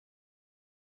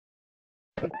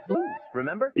Blues,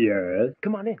 remember? Yes.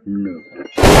 Come on in. No.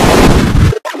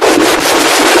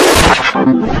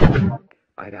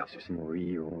 I got some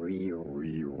real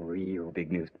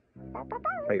big news.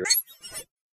 Right.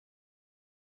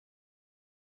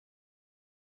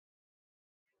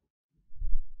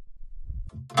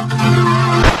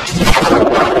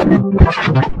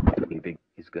 Big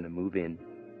is gonna move in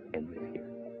and live here.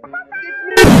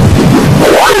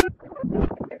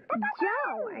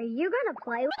 Joe, are you gonna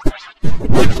play with...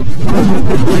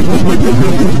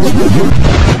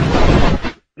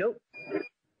 Nope.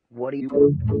 What do you...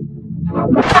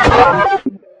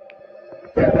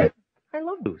 I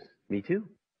love Blues. Me too.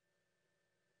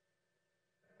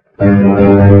 So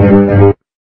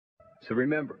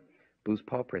remember, Blue's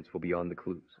paw prints will be on the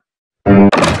clues.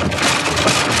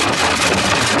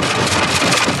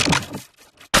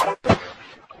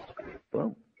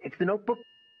 Well, it's the notebook.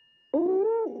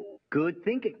 Ooh, good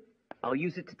thinking. I'll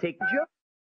use it to take Joe.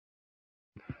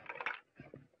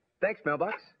 Thanks,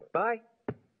 Mailbox. Bye.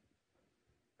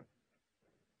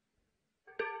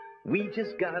 We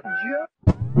just got Joe.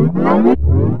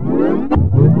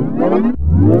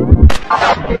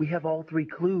 We have all 3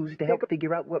 clues to help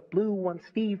figure out what Blue wants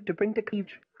Steve to bring to Cleave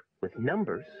with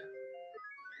numbers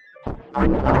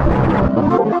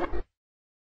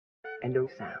and no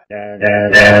sound.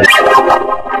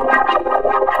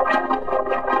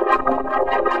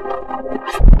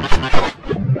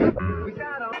 We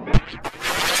got 'em.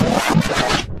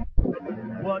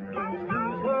 What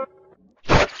blues were?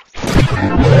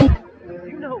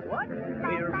 You know what?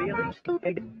 We're really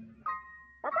stupid.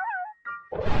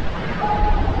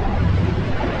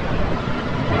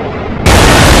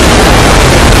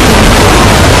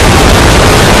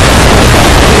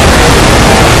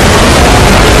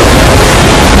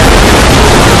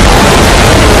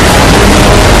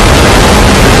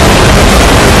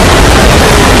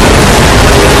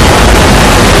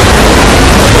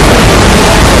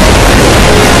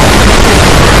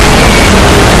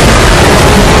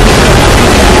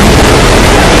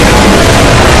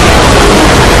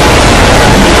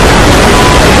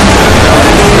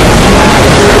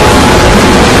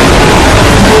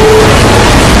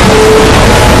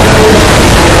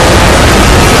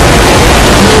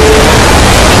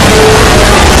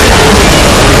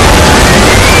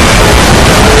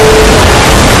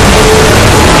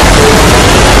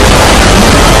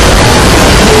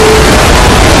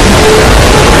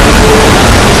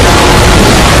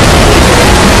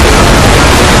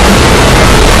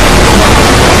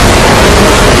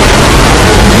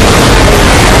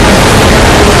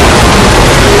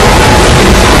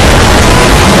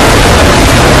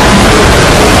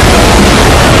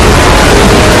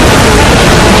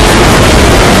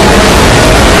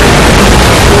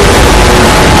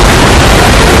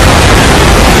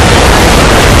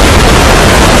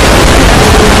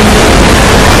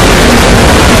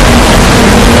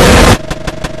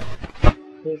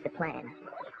 Here's the plan.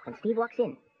 When Steve walks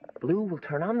in, Blue will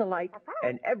turn on the light,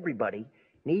 and everybody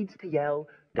needs to yell,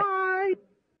 "Bye!"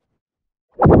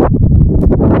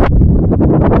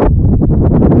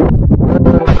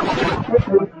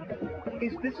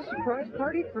 Is this a surprise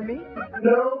party for me?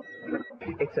 No.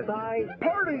 It's a bye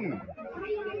party!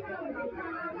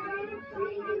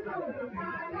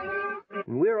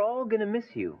 We're all gonna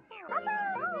miss you.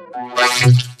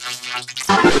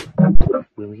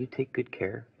 Will you take good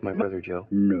care, my brother Joe?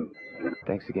 No.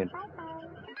 Thanks again.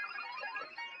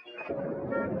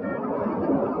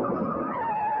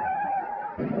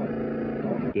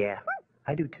 Yeah,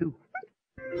 I do too.